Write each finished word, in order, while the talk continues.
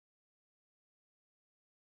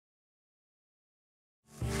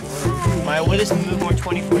what does Move More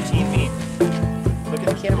 2014 mean? Look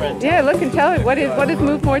at the camera. Yeah, look and tell it. What does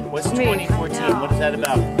Move More mean? What's 2014? What is that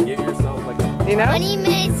about? Give yourself like a... You know? 20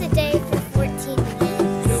 minutes a day for 14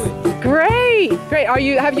 minutes. Great, great.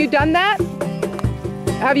 Have you done that?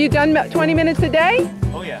 Have you done 20 minutes a day?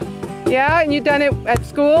 Oh yeah. Yeah, and you've done it at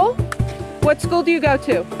school? What school do you go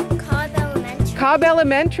to? Cobb Elementary. Cobb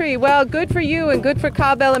Elementary. Well, good for you and good for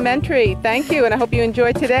Cobb Elementary. Thank you, and I hope you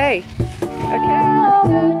enjoy today. Okay.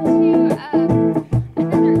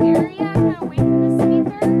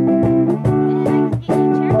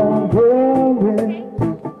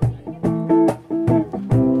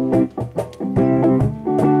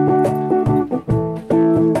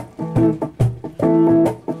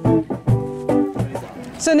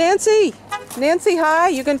 So Nancy, hi.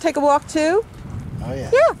 You gonna take a walk too? Oh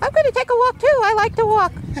yeah. Yeah, I'm gonna take a walk too. I like to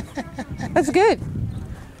walk. That's good.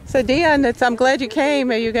 So Dion, I'm glad you came.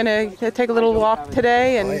 Are you gonna take a little walk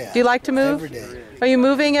today? And yeah. do you like to move? Every day. Are you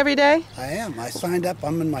moving every day? I am. I signed up.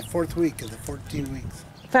 I'm in my 4th week of the 14 weeks.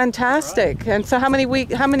 Fantastic. And so how many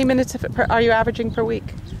minutes are you averaging per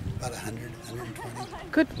week? About 100,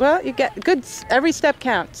 120. Good. Well, you get good. Every step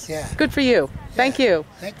counts. Yeah. Good for you. Thank you.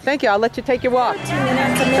 Thank you. Thank you. I'll let you take your walk. 2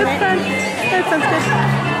 minutes a minute. That's fun. That sounds good.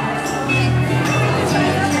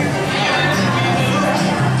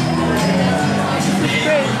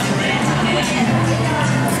 Great.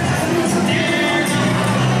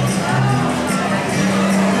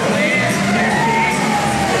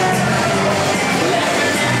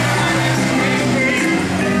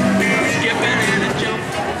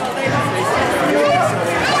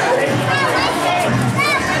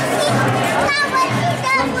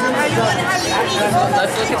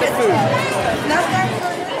 Let's look at the food.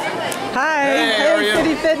 Hi. Hey, how are you?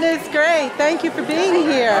 City Fitness. Great. Thank you for being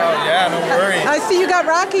here. Oh yeah, no worries. I see you got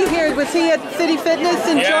Rocky here. Was he at City Fitness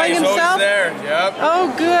enjoying he's himself? always there. Yep.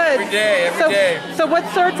 Oh, good. Every day, every day. So what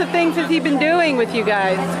sorts of things has he been doing with you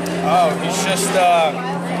guys? Oh, he's just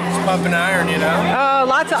pumping iron, you know. Oh,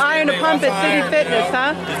 lots of iron to Big pump at off City iron, Fitness, you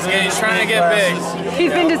know? huh? He's trying to get big.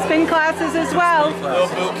 He's been to spin classes as well. Little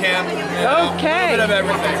boot camp. You know, Okay. A little bit of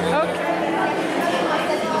everything. Okay.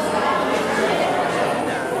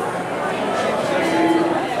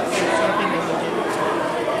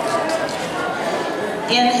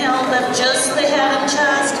 Inhale, lift just the head and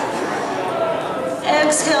chest.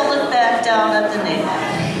 Exhale, look back down at the navel.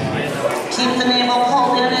 Keep the navel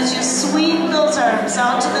pulled in as you sweep those arms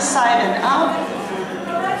out to the side and up.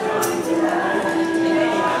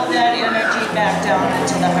 Pull that energy back down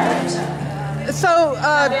into the heart. So,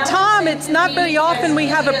 Tom, it's not very often we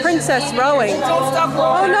have a princess rowing.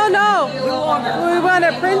 Oh, no. We want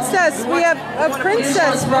a princess. We have a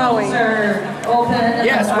princess rowing.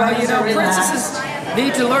 Yes, well, you know, princesses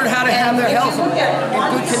need to learn how to have their health in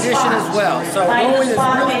good condition as well. So rowing is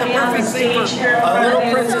really the perfect thing for a little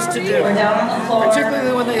princess to do,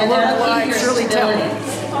 particularly when they look like Shirley Temple.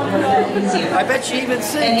 I bet she even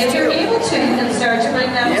sings And if you're too. able to, you can start to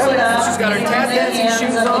bring that foot up. She's got her tap dancing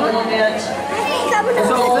shoes a on. little bit.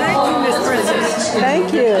 So thank you, Miss Princess.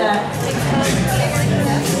 Thank you.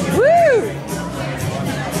 Woo!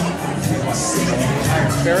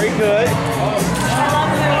 Very good.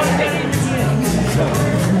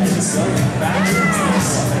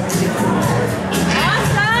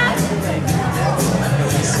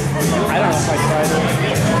 I don't know if I tried it.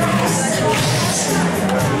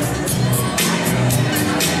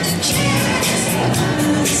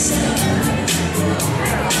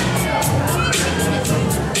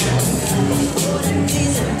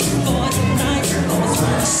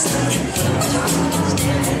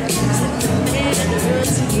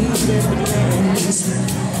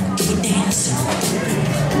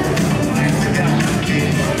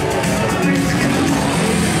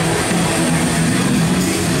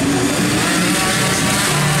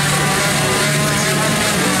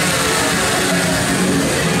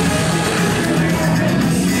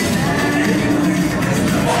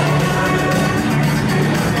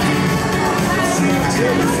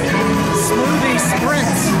 Smoothie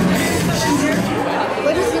sprints.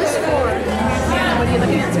 What is this for? What are you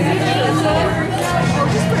looking at?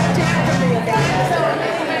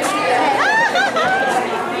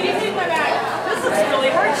 This looks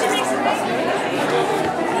really hard. She makes it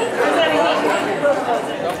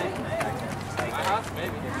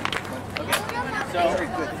Very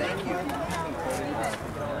good. Thank you.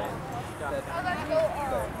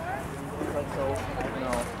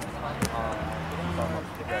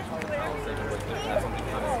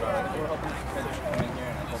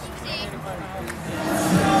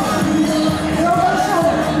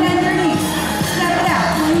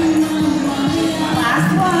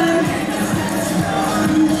 Last one.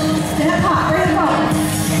 Step high.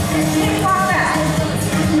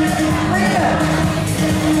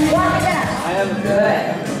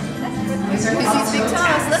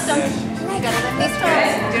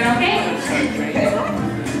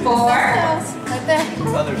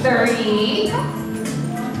 30,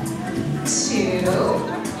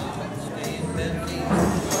 2,